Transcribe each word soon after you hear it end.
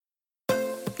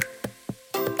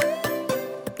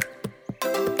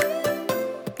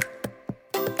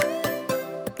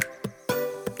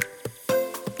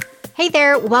Hey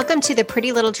there, welcome to the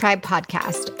Pretty Little Tribe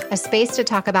podcast, a space to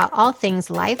talk about all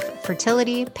things life,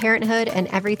 fertility, parenthood, and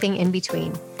everything in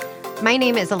between. My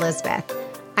name is Elizabeth.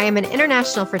 I am an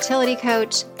international fertility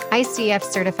coach, ICF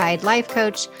certified life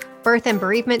coach, birth and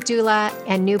bereavement doula,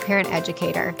 and new parent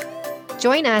educator.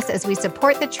 Join us as we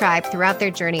support the tribe throughout their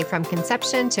journey from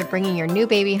conception to bringing your new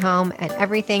baby home and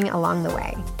everything along the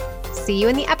way. See you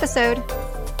in the episode.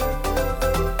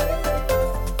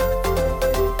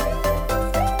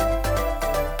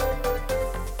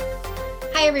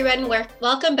 Hi, everyone.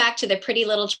 Welcome back to the Pretty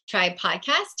Little Tribe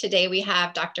podcast. Today we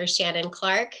have Dr. Shannon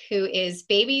Clark, who is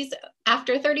babies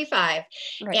after 35.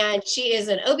 Right. And she is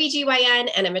an OBGYN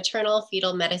and a maternal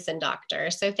fetal medicine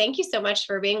doctor. So thank you so much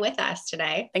for being with us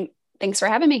today. Thanks for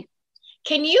having me.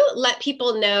 Can you let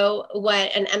people know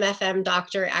what an MFM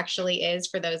doctor actually is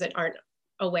for those that aren't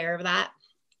aware of that?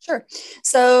 Sure.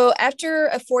 So after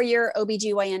a 4-year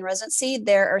OBGYN residency,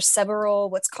 there are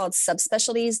several what's called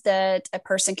subspecialties that a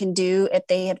person can do if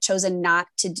they have chosen not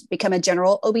to become a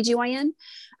general OBGYN.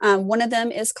 One of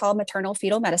them is called maternal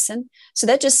fetal medicine. So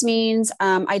that just means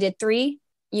I did 3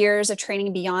 years of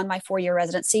training beyond my 4-year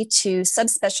residency to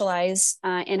subspecialize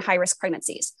in high-risk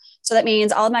pregnancies. So that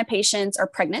means all of my patients are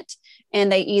pregnant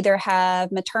and they either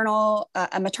have a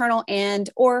maternal and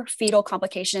or fetal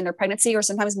complication in their pregnancy, or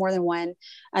sometimes more than one,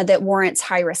 that warrants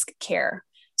high-risk care.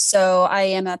 So I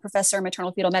am a professor in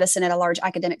maternal fetal medicine at a large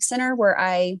academic center where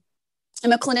I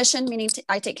am a clinician, meaning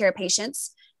I take care of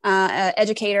patients,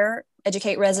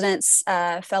 educate residents,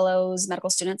 fellows, medical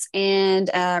students, and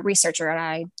researcher. And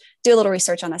I do a little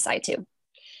research on the side too.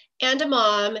 And a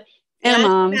mom. And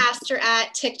a master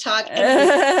at TikTok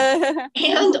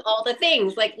and all the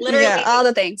things, like literally. Yeah, all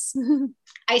the things.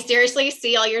 I seriously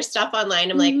see all your stuff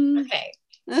online. I'm like, okay,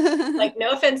 like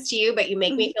no offense to you, but you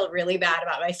make me feel really bad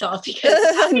about myself because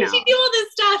how can you do all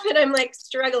this stuff? And I'm like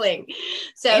struggling.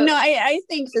 So no, I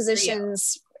think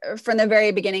physicians from the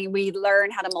very beginning, we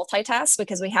learn how to multitask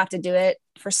because we have to do it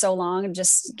for so long,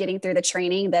 just getting through the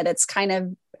training, that it's kind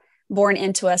of born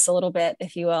into us a little bit,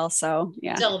 if you will. So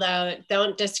yeah. Still though,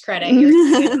 don't discredit. You're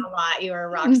doing a lot. You are a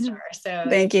rock star. So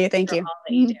thank you. All that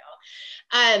you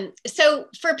do. So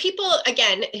for people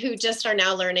again who just are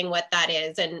now learning what that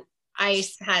is, and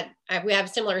we have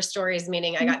similar stories.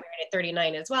 Meaning, I got married at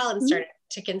 39 as well, and started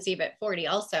to conceive at 40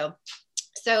 also.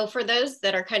 So for those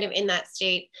that are kind of in that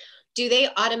state, do they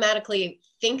automatically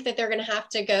think that they're going to have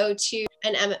to go to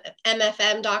an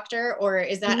MFM doctor, or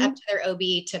is that up to their OB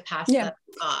to pass them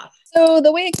off? So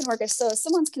the way it can work is, so if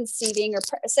someone's conceiving or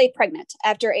say pregnant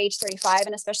after age 35,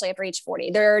 and especially after age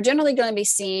 40, they're generally going to be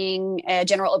seeing a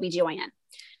general OBGYN.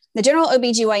 The general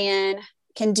OBGYN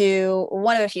can do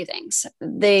one of a few things.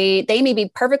 They may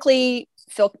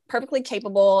feel perfectly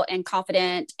capable and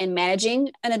confident in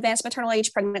managing an advanced maternal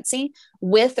age pregnancy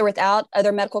with or without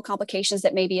other medical complications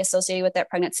that may be associated with that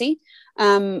pregnancy.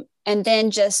 And then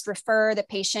just refer the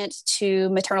patient to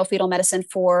maternal fetal medicine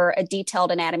for a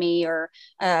detailed anatomy or,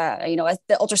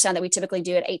 the ultrasound that we typically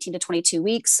do at 18 to 22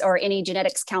 weeks, or any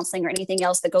genetics counseling or anything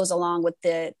else that goes along with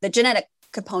the genetic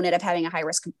component of having a high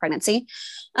risk pregnancy.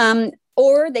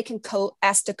 Or they can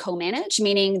ask to co-manage,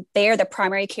 meaning they're the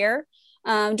primary care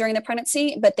during the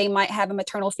pregnancy, but they might have a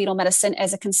maternal fetal medicine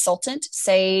as a consultant.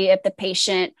 Say if the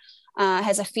patient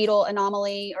has a fetal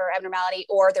anomaly or abnormality,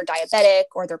 or they're diabetic,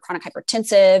 or they're chronic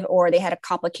hypertensive, or they had a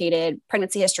complicated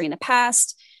pregnancy history in the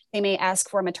past, they may ask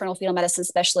for a maternal fetal medicine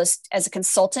specialist as a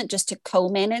consultant just to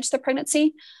co-manage the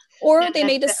pregnancy. Or they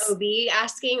may just the OB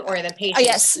asking, or the patient.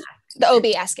 Yes, the OB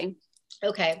asking.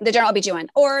 Okay. The general OB/GYN.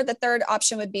 Or the third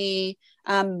option would be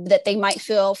that they might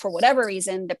feel, for whatever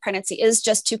reason, the pregnancy is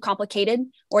just too complicated,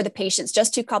 or the patient's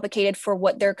just too complicated for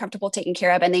what they're comfortable taking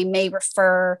care of. And they may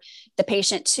refer the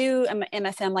patient to an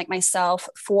MFM like myself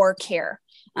for care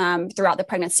throughout the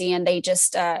pregnancy. And they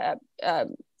just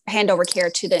hand over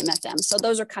care to the MFM. So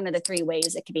those are kind of the 3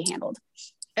 ways it can be handled.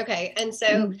 Okay. And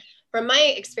so from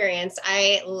my experience,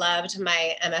 I loved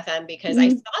my MFM because I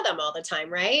saw them all the time,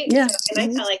 right? Yeah. So,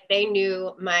 and I felt like they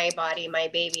knew my body, my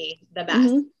baby, the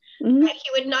best. But he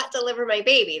would not deliver my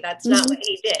baby. That's not what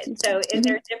he did. So is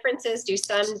there differences? Do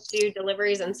some do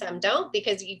deliveries and some don't?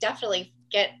 Because you definitely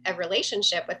get a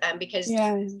relationship with them because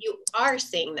you are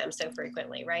seeing them so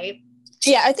frequently, right?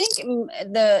 Yeah, I think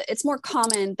it's more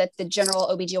common that the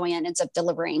general OBGYN ends up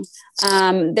delivering.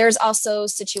 There's also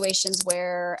situations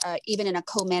where even in a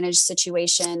co-managed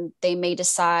situation, they may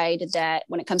decide that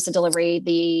when it comes to delivery,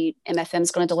 the MFM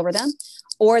is going to deliver them.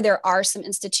 Or there are some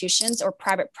institutions or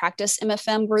private practice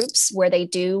MFM groups where they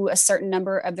do a certain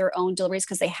number of their own deliveries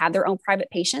because they have their own private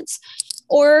patients.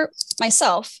 Or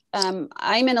myself,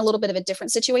 I'm in a little bit of a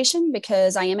different situation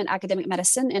because I am in academic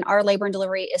medicine and our labor and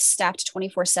delivery is staffed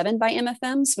 24/7 by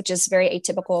MFMs, which is very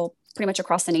atypical pretty much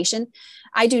across the nation.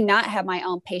 I do not have my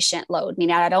own patient load,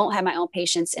 meaning I don't have my own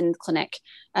patients in the clinic.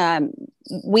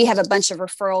 We have a bunch of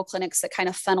referral clinics that kind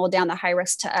of funnel down the high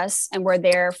risk to us, and we're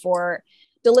there for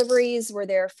deliveries. We're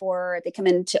there for, if they come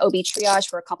into OB triage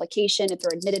for a complication, if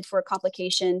they're admitted for a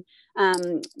complication.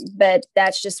 But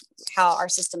that's just how our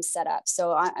system's set up.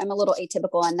 So I'm a little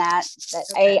atypical in that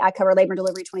okay. A, I cover labor and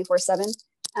delivery 24/7,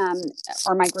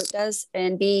 or my group does.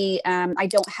 And B, I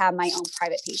don't have my own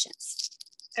private patients.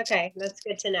 Okay. That's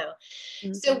good to know.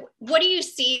 Mm-hmm. So what do you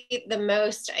see the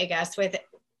most, I guess, with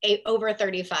over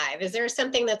 35? Is there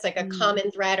something that's like a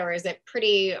common thread, or is it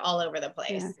pretty all over the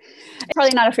place? Yeah.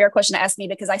 Probably not a fair question to ask me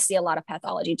because I see a lot of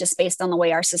pathology just based on the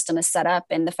way our system is set up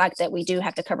and the fact that we do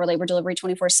have to cover labor delivery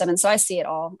 24/7. So I see it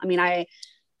all. I mean,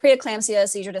 preeclampsia,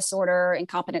 seizure disorder,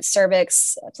 incompetent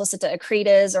cervix, placenta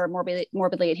accretas or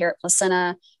morbidly adherent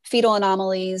placenta, fetal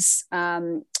anomalies,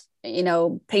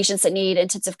 patients that need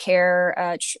intensive care,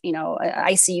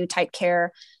 ICU type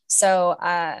care. So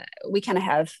we kind of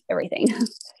have everything.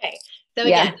 Okay. So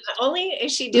again, not only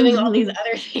is she doing all these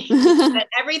other things, but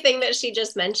everything that she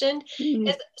just mentioned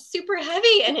is super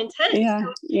heavy and intense. Yeah. So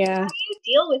how do you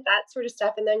deal with that sort of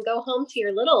stuff and then go home to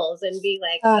your littles and be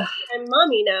like, I'm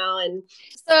mommy now? And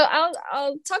so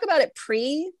I'll talk about it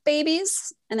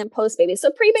pre-babies and then post-babies.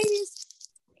 So pre-babies,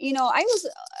 I was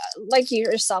like you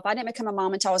yourself. I didn't become a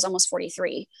mom until I was almost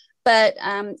 43. But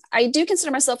I do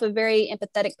consider myself a very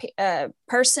empathetic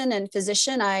person and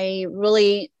physician. I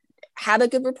really have a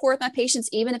good rapport with my patients,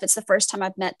 even if it's the first time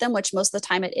I've met them, which most of the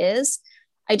time it is.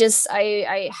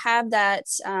 I have that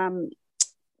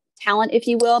talent, if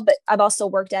you will, but I've also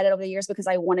worked at it over the years because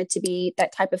I wanted to be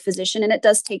that type of physician. And it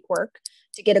does take work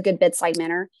to get a good bedside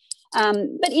manner.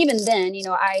 But even then,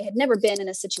 I had never been in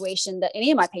a situation that any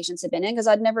of my patients had been in because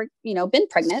I'd never, been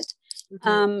pregnant.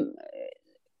 Mm-hmm.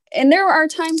 And there are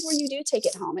times where you do take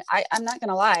it home. I'm not going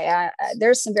to lie.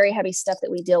 There's some very heavy stuff that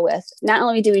we deal with. Not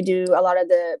only do we do a lot of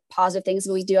the positive things,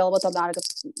 but we deal with a lot of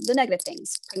the negative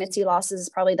things. Pregnancy loss is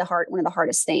probably one of the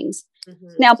hardest things.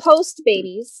 Mm-hmm. Now, post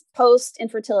babies, post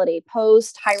infertility,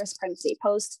 post high risk pregnancy,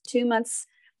 post 2 months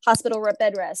hospital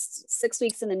bed rest, 6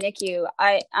 weeks in the NICU.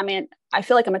 I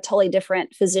feel like I'm a totally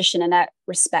different physician in that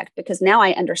respect because now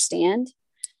I understand.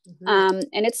 Mm-hmm.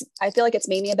 And I feel like it's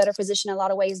made me a better physician in a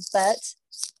lot of ways, but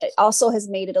it also has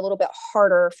made it a little bit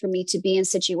harder for me to be in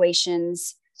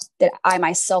situations that I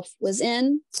myself was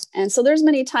in. And so there's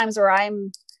many times where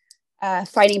I'm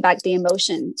fighting back the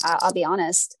emotion. I'll be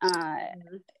honest.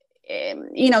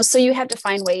 So you have to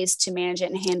find ways to manage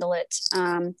it and handle it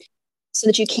so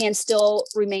that you can still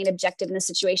remain objective in the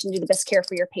situation, do the best care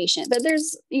for your patient. But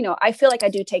there's, I feel like I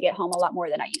do take it home a lot more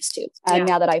than I used to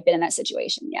now that I've been in that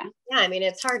situation. Yeah. Yeah. I mean,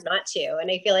 it's hard not to. And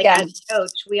I feel like as a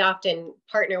coach, we often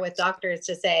partner with doctors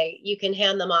to say, you can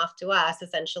hand them off to us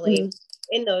essentially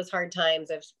in those hard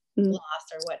times of loss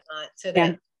or whatnot. So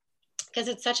that, because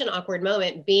it's such an awkward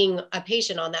moment being a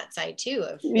patient on that side too.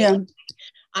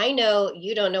 I know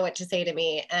you don't know what to say to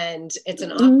me. And it's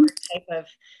an awkward type of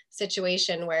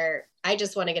situation where I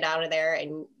just want to get out of there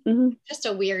and just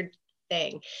a weird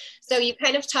thing. So you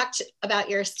kind of talked about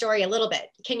your story a little bit.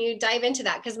 Can you dive into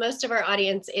that? Because most of our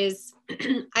audience is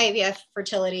IVF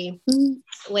fertility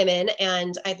women,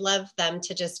 and I'd love them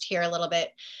to just hear a little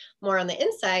bit more on the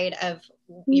inside of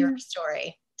your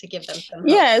story to give them some hope.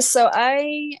 Yeah. So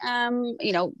I,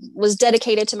 was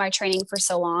dedicated to my training for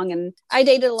so long, and I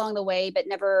dated along the way, but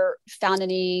never found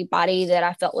anybody that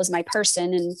I felt was my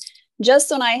person. And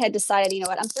just when I had decided,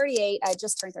 I'm 38, I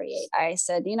just turned 38. I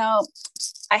said,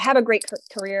 I have a great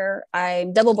career.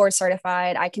 I'm double board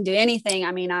certified. I can do anything.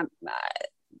 I mean,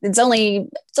 it's only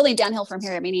downhill from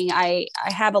here. Meaning I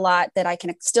have a lot that I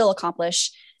can still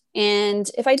accomplish. And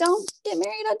if I don't get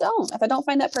married, I don't. If I don't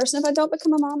find that person, if I don't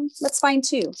become a mom, that's fine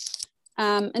too.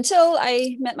 Until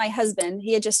I met my husband.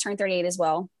 He had just turned 38 as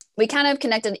well. We kind of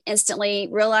connected instantly,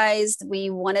 realized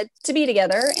we wanted to be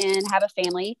together and have a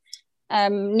family.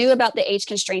 Knew about the age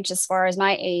constraints as far as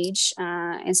my age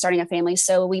and starting a family.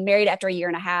 So we married after a year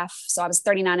and a half. So I was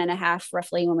 39 and a half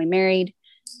roughly when we married.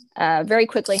 Very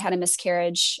quickly had a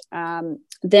miscarriage.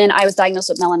 Then I was diagnosed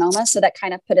with melanoma. So that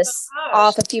kind of put us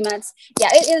off a few months. Yeah,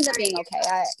 it ended up being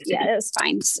okay. It was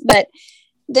fine. But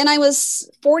then I was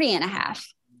 40 and a half.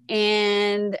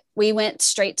 And we went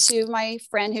straight to my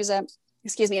friend who's a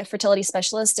fertility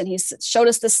specialist, and he showed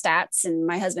us the stats, and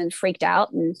my husband freaked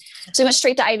out. And so we went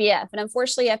straight to IVF. And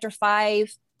unfortunately, after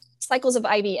 5 cycles of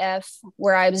IVF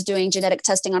where I was doing genetic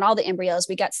testing on all the embryos.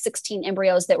 We got 16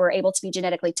 embryos that were able to be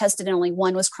genetically tested, and only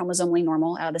one was chromosomally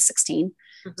normal out of the 16.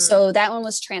 So that one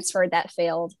was transferred, that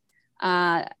failed.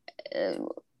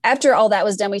 After all that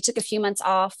was done, we took a few months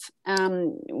off.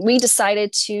 We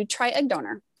decided to try egg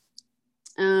donor.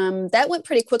 That went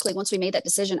pretty quickly once we made that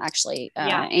decision, actually.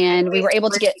 And we were able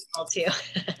to get, too.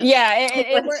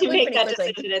 it went pretty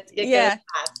quickly. Yeah.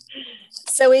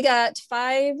 So we got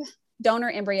 5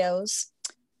 donor embryos,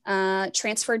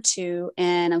 transferred to,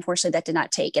 and unfortunately that did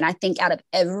not take. And I think out of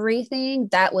everything,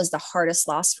 that was the hardest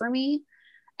loss for me.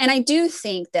 And I do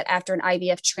think that after an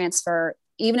IVF transfer,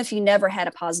 even if you never had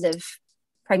a positive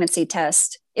pregnancy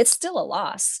test, it's still a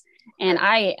loss. And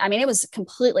I mean, it was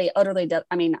completely, utterly,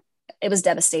 it was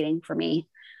devastating for me.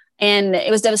 And it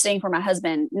was devastating for my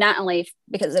husband, not only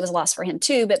because it was a loss for him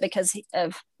too, but because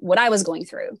of what I was going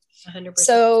through. 100%.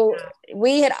 So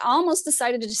we had almost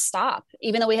decided to just stop,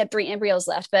 even though we had 3 embryos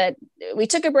left, but we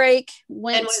took a break,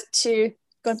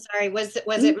 Sorry, was it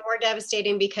more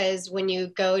devastating because when you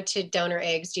go to donor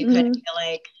eggs, do you kind of feel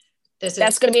like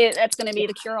that's going to be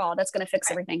the cure all, that's going to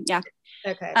fix everything. Yeah.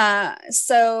 Okay.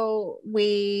 So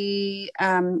we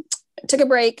took a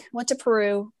break, went to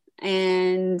Peru,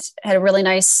 and had a really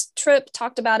nice trip,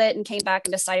 talked about it, and came back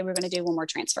and decided we were going to do one more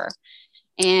transfer.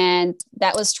 And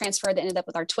that was transfer that ended up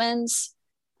with our twins.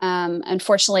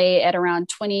 Unfortunately, at around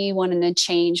 21 and then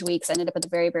change weeks, I ended up with a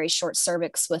very, very short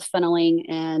cervix with funneling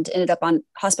and ended up on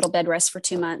hospital bed rest for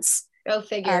 2 months. Go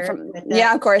figure.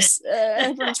 Of course.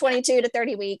 From 22 to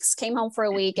 30 weeks, came home for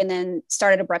a week, and then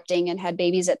started abrupting and had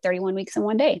babies at 31 weeks in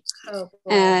one day. Oh,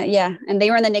 and they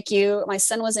were in the NICU. My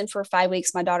son was in for 5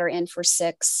 weeks, my daughter in for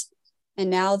 6. And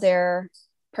now they're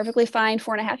perfectly fine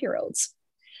 4.5-year-olds.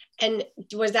 And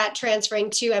was that transferring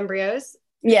 2 embryos?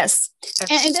 Yes.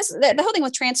 Okay. And the whole thing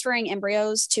with transferring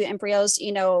embryos to embryos,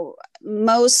 even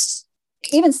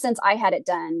since I had it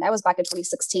done, that was back in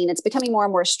 2016, it's becoming more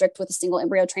and more strict with a single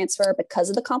embryo transfer because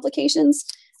of the complications.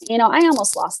 I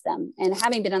almost lost them. And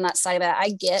having been on that side of it, I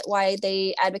get why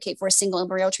they advocate for a single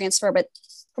embryo transfer. But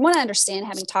from what I understand,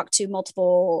 having talked to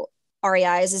multiple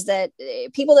REIs, is that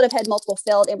people that have had multiple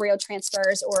failed embryo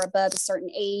transfers or above a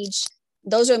certain age,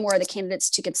 those are more of the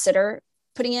candidates to consider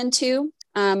putting into.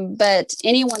 But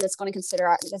anyone that's going to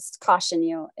consider, just caution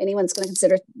you, anyone's going to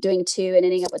consider doing 2 and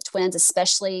ending up with twins,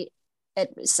 especially at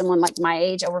someone like my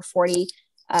age, over 40,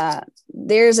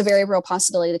 there's a very real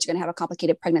possibility that you're going to have a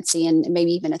complicated pregnancy and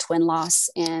maybe even a twin loss.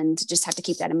 And just have to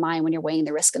keep that in mind when you're weighing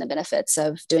the risk and the benefits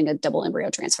of doing a double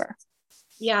embryo transfer.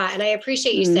 Yeah. And I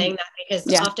appreciate you saying that,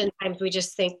 because oftentimes we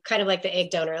just think kind of like the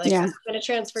egg donor, like I'm going to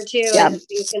transfer 2 and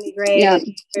it's going to be great.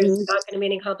 There's not going to be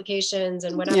any complications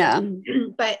and whatever.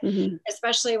 But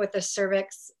especially with the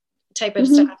cervix type of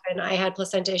stuff, and I had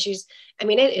placenta issues. I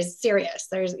mean, it is serious.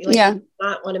 There's you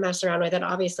not want to mess around with it.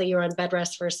 Obviously you're on bed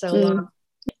rest for so long,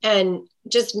 and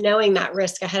just knowing that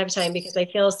risk ahead of time, because I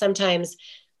feel sometimes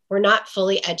we're not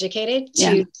fully educated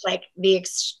to like the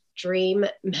extreme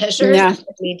measures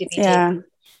that need to be taken.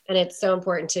 And it's so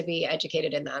important to be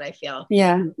educated in that, I feel.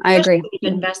 Yeah, I agree.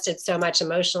 We've invested so much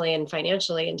emotionally and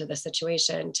financially into the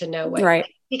situation to know what,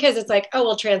 because it's like, oh,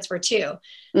 we'll transfer 2.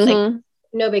 Like,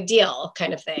 no big deal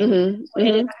kind of thing. And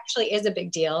it actually is a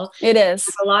big deal. It is.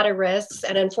 A lot of risks.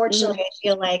 And unfortunately, I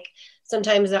feel like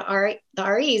sometimes the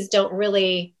REs don't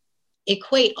really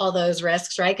equate all those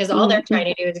risks, right? Because all they're trying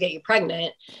to do is get you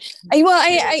pregnant.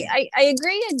 I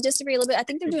agree and disagree a little bit. I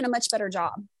think they're doing a much better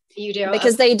job. You do?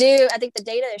 Because they do. I think the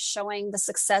data is showing the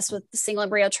success with the single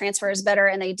embryo transfer is better,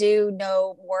 and they do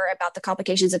know more about the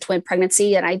complications of twin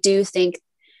pregnancy. And I do think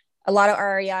a lot of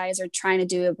REIs are trying to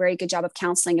do a very good job of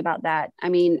counseling about that. I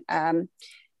mean, I'm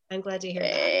glad to hear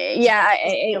that.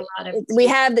 We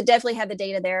definitely have the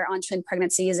data there on twin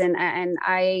pregnancies, and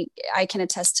I can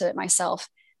attest to it myself.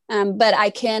 But I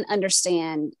can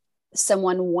understand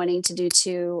someone wanting to do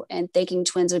 2 and thinking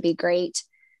twins would be great.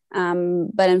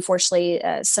 But unfortunately,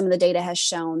 some of the data has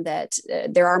shown that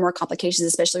there are more complications,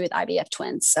 especially with IVF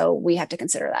twins. So we have to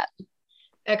consider that.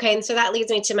 Okay. And so that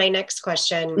leads me to my next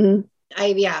question,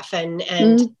 IVF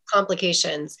and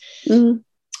complications.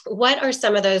 What are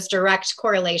some of those direct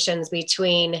correlations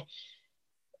between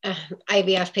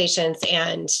IVF patients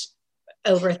and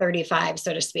over 35,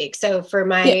 so to speak? So for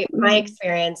my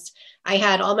experience, I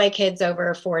had all my kids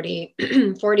over 40,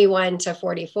 41 to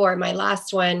 44. My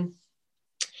last one,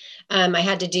 I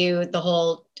had to do the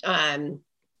whole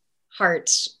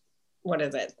heart,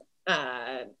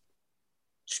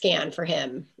 scan for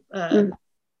him.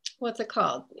 What's it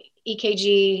called?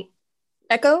 EKG?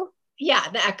 Echo? Yeah,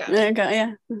 the echo.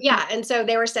 Yeah. Yeah. And so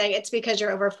they were saying it's because you're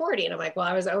over 40. And I'm like, well,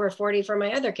 I was over 40 for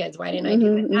my other kids. Why didn't I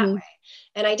do it that way?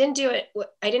 And I didn't do it.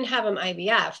 I didn't have them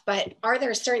IVF, but are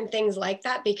there certain things like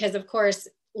that? Because of course,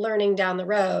 learning down the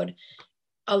road,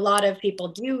 a lot of people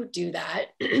do that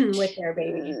with their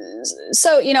babies.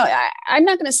 So, I'm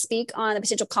not going to speak on the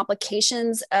potential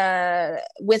complications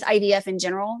with IVF in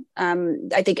general.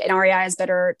 I think an REI is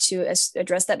better to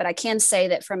address that, but I can say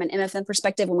that from an MFM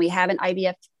perspective, when we have an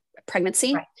IVF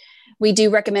pregnancy, right, we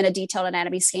do recommend a detailed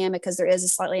anatomy scan because there is a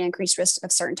slightly increased risk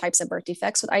of certain types of birth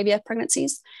defects with IVF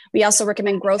pregnancies. We also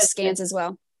recommend growth scans as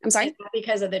well. I'm sorry?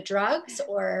 Because of the drugs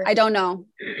or? I don't know.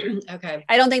 Okay.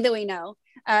 I don't think that we know.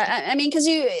 Because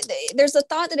there's a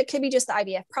thought that it could be just the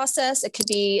IVF process. It could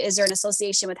be, is there an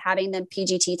association with having them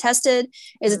PGT tested?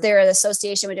 Is there an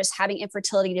association with just having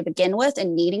infertility to begin with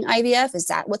and needing IVF? Is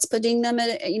that what's putting them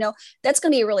at, that's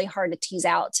going to be really hard to tease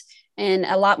out. And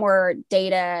a lot more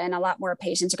data and a lot more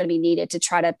patients are going to be needed to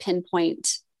try to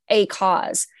pinpoint a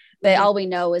cause. But all we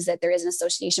know is that there is an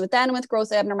association with that and with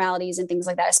growth abnormalities and things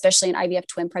like that, especially in IVF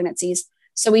twin pregnancies.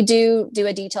 So we do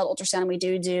a detailed ultrasound, and we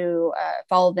do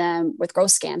follow them with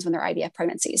growth scans when they're IVF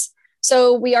pregnancies.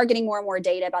 So we are getting more and more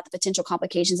data about the potential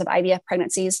complications of IVF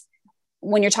pregnancies.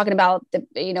 When you're talking about the,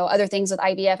 other things with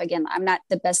IVF, again, I'm not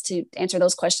the best to answer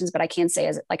those questions, but I can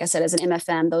say, like I said, as an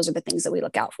MFM, those are the things that we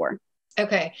look out for.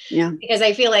 Okay. Yeah. Because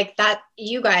I feel like that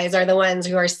you guys are the ones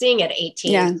who are seeing at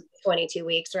 18, 22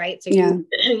 weeks, right? So and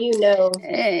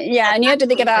you have to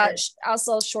think about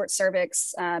also short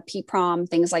cervix, PPROM,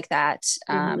 things like that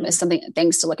is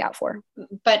things to look out for.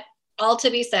 But all to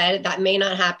be said, that may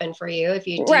not happen for you if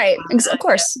you do. Right. Of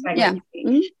course. Yeah.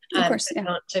 Of course.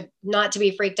 Yeah. Not to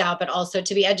be freaked out, but also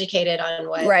to be educated on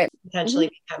what potentially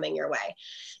be coming your way.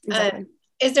 Exactly.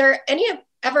 Is there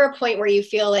ever a point where you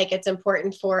feel like it's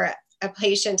important for a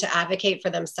patient to advocate for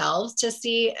themselves to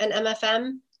see an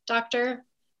MFM doctor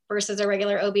versus a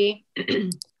regular OB?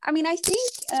 I think,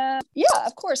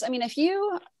 of course. If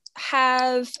you're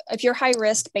high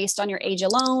risk based on your age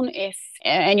alone,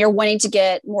 and you're wanting to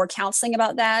get more counseling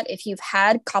about that, if you've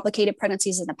had complicated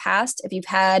pregnancies in the past, if you've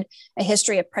had a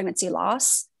history of pregnancy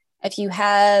loss, if you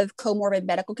have comorbid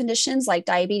medical conditions like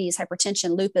diabetes,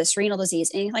 hypertension, lupus, renal disease,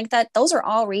 anything like that, those are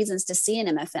all reasons to see an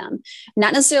MFM,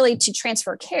 not necessarily to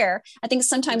transfer care. I think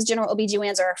sometimes general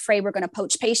OBGYNs are afraid we're going to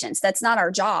poach patients. That's not our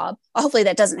job. Hopefully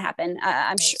that doesn't happen.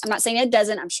 I'm not saying it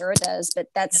doesn't, I'm sure it does, but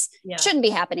shouldn't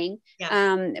be happening.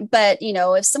 Yeah. But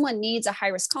if someone needs a high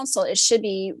risk consult, it should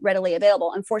be readily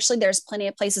available. Unfortunately, there's plenty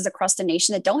of places across the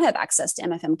nation that don't have access to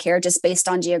MFM care just based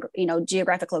on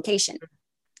geographic location.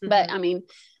 But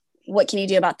what can you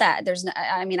do about that?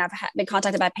 I've been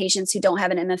contacted by patients who don't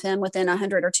have an MFM within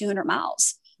 100 or 200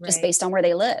 miles, just based on where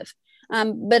they live.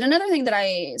 But another thing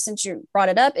that since you brought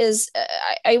it up is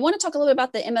I want to talk a little bit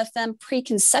about the MFM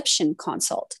preconception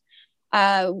consult.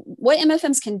 What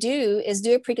MFMs can do is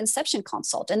do a preconception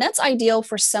consult, and that's ideal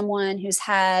for someone who's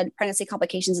had pregnancy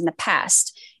complications in the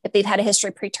past. If they've had a history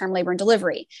of preterm labor and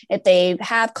delivery, if they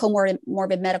have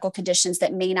comorbid medical conditions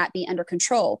that may not be under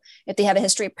control, if they have a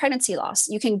history of pregnancy loss,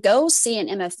 you can go see an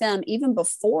MFM even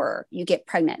before you get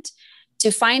pregnant to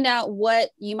find out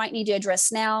what you might need to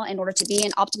address now in order to be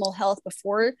in optimal health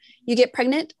before you get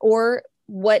pregnant, or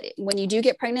when you do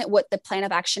get pregnant, what the plan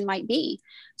of action might be.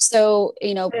 So,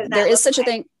 there is such a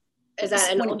thing. Is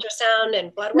that an ultrasound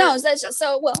and blood work? No, so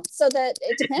that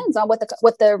it depends on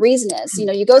what the reason is.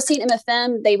 You go see an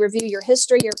MFM, they review your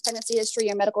history, your pregnancy history,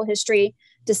 your medical history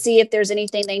to see if there's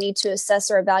anything they need to assess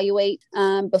or evaluate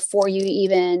before you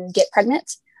even get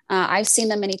pregnant. I've seen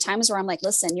them many times where I'm like,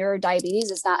 listen, your diabetes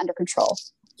is not under control.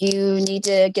 You need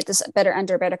to get this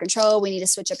under better control. We need to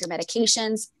switch up your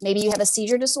medications. Maybe you have a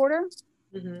seizure disorder.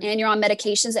 And you're on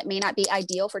medications that may not be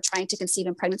ideal for trying to conceive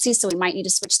in pregnancy. So we might need to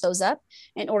switch those up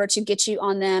in order to get you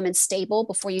on them and stable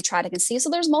before you try to conceive. So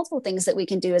there's multiple things that we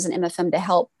can do as an MFM to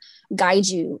help guide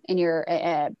you in your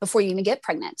before you even get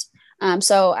pregnant.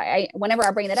 So whenever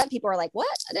I bring that up, people are like,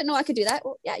 what? I didn't know I could do that.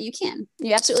 Well, yeah, you can.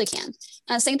 You absolutely can.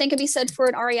 Same thing can be said for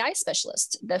an REI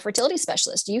specialist, the fertility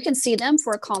specialist. You can see them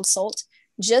for a consult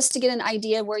just to get an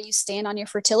idea where you stand on your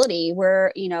fertility,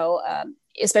 where,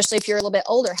 especially if you're a little bit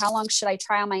older, how long should I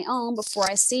try on my own before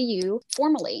I see you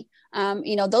formally?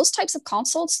 Those types of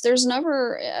consults, there's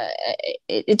never,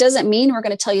 it doesn't mean we're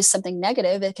going to tell you something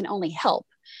negative. It can only help.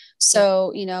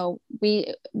 So,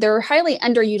 they're highly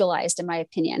underutilized in my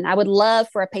opinion. I would love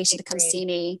for a patient to come see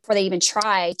me before they even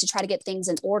try to get things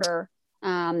in order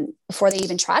before they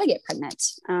even try to get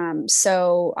pregnant.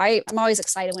 So I'm always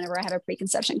excited whenever I have a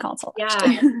preconception consult. Yeah,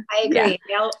 I agree.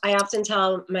 Yeah. I often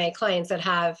tell my clients that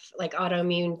have like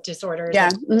autoimmune disorders,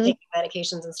 taking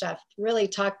medications and stuff, really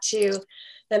talk to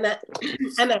the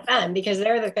MFM, because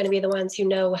they're going to be the ones who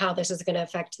know how this is going to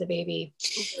affect the baby.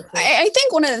 I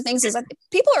think one of the things is that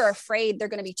people are afraid they're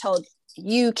going to be told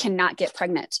you cannot get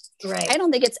pregnant. Right. I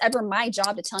don't think it's ever my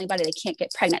job to tell anybody they can't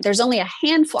get pregnant. There's only a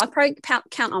handful. I'll probably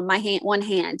count on one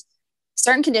hand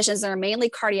certain conditions that are mainly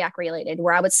cardiac related,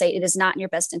 where I would say it is not in your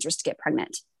best interest to get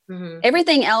pregnant. Mm-hmm.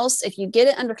 Everything else, if you get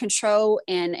it under control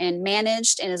and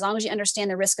managed, and as long as you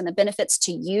understand the risk and the benefits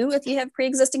to you, if you have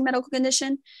pre-existing medical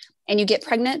condition and you get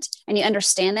pregnant and you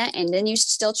understand that, and then you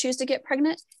still choose to get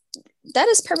pregnant, that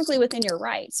is perfectly within your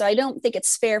right. So I don't think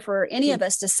it's fair for any of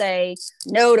us to say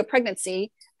no to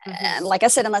pregnancy. Mm-hmm. Like I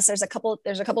said, unless there's a couple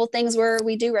of things where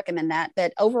we do recommend that,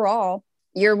 but overall,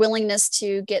 your willingness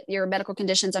to get your medical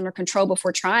conditions under control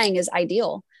before trying is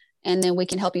ideal. And then we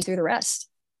can help you through the rest.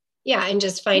 Yeah. And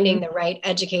just finding the right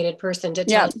educated person to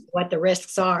tell you what the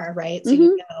risks are, right? So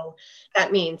you know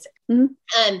that means.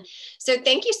 So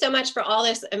thank you so much for all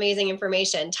this amazing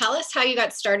information. Tell us how you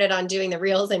got started on doing the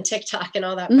reels and TikTok and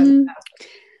all that fun stuff.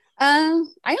 I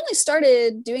only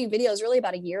started doing videos really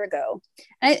about a year ago.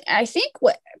 I think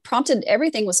what prompted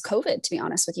everything was COVID, to be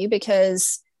honest with you,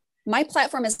 because my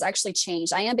platform has actually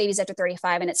changed. I am Babies After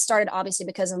 35, and it started obviously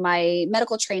because of my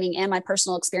medical training and my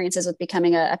personal experiences with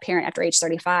becoming a parent after age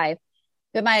 35.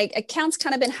 But my account's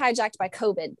kind of been hijacked by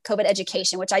COVID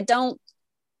education, which I don't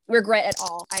regret at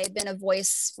all. I have been a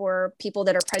voice for people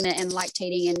that are pregnant and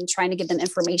lactating and trying to give them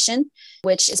information,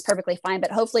 which is perfectly fine.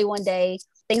 But hopefully one day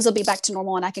things will be back to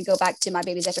normal and I can go back to my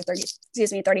Babies After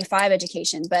 35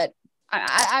 education. But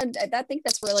I think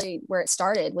that's really where it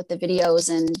started, with the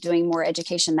videos and doing more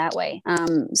education that way.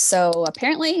 So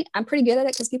apparently I'm pretty good at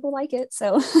it because people like it.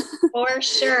 So for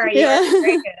sure. You're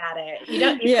very good at it. You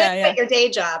couldn't quit your day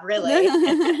job, really.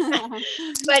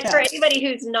 But for anybody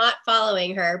who's not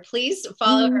following her, please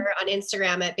follow her on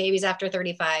Instagram at Babies After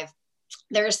 35.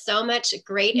 There's so much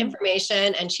great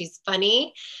information, and she's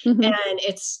funny, and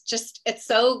it's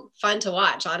so fun to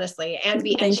watch, honestly, and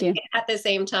be educated at the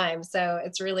same time. So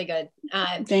it's really good.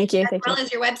 Thank you. As well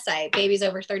as your website,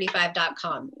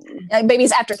 babiesover35.com.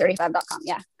 Babiesafter35.com.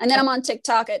 Yeah. And then I'm on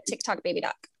TikTok at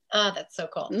TikTokBabyDoc. Oh, that's so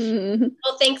cool.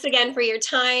 Well, thanks again for your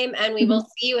time, and we will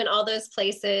see you in all those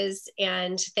places.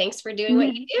 And thanks for doing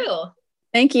what you do.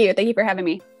 Thank you. Thank you for having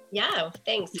me. Yeah.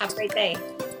 Thanks. Have a great day.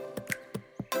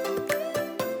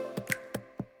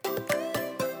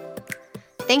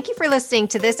 Thank you for listening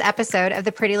to this episode of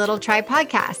the Pretty Little Tribe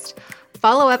podcast.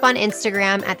 Follow up on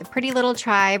Instagram at the Pretty Little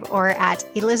Tribe or at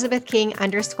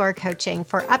ElizabethKing_coaching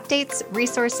for updates,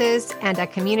 resources, and a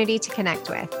community to connect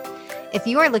with. If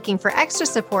you are looking for extra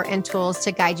support and tools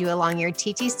to guide you along your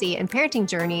TTC and parenting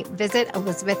journey, visit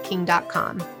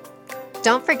ElizabethKing.com.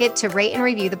 Don't forget to rate and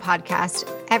review the podcast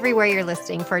everywhere you're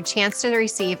listening for a chance to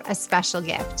receive a special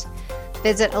gift.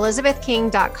 Visit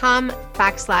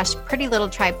ElizabethKing.com/Pretty Little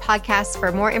Tribe podcast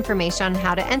for more information on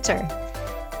how to enter.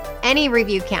 Any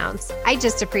review counts. I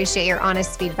just appreciate your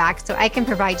honest feedback so I can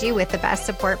provide you with the best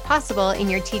support possible in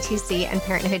your TTC and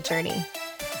parenthood journey.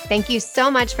 Thank you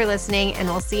so much for listening, and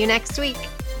we'll see you next week.